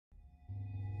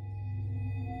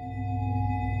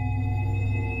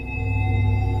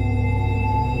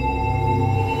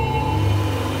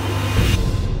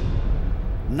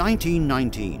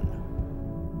1919.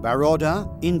 Baroda,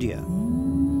 India.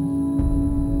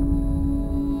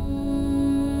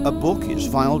 A book is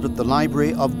filed at the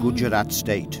Library of Gujarat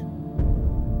State.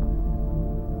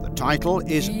 The title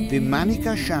is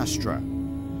Vimanika Shastra,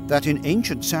 that in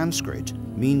ancient Sanskrit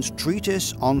means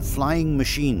treatise on flying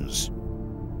machines.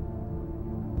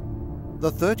 The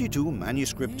 32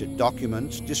 manuscripted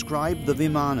documents describe the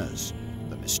Vimanas,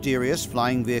 the mysterious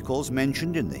flying vehicles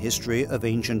mentioned in the history of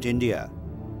ancient India.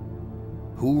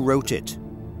 Who wrote it?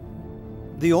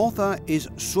 The author is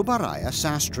Subbaraya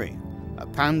Sastri, a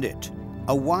Pandit,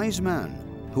 a wise man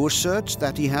who asserts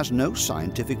that he has no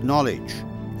scientific knowledge,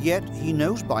 yet he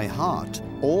knows by heart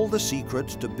all the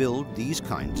secrets to build these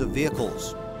kinds of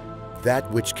vehicles. That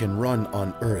which can run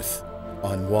on earth,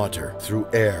 on water, through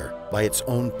air, by its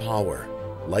own power,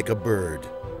 like a bird,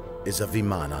 is a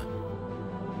Vimana.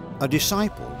 A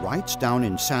disciple writes down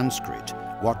in Sanskrit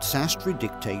what Sastri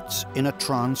dictates in a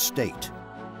trance state,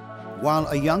 while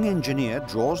a young engineer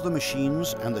draws the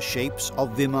machines and the shapes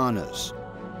of Vimanas,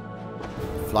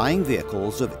 flying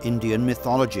vehicles of Indian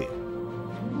mythology.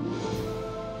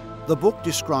 The book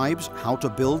describes how to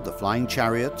build the flying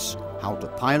chariots, how to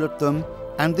pilot them,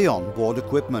 and the onboard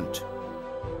equipment.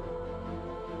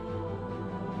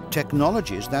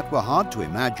 Technologies that were hard to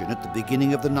imagine at the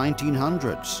beginning of the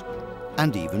 1900s,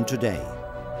 and even today.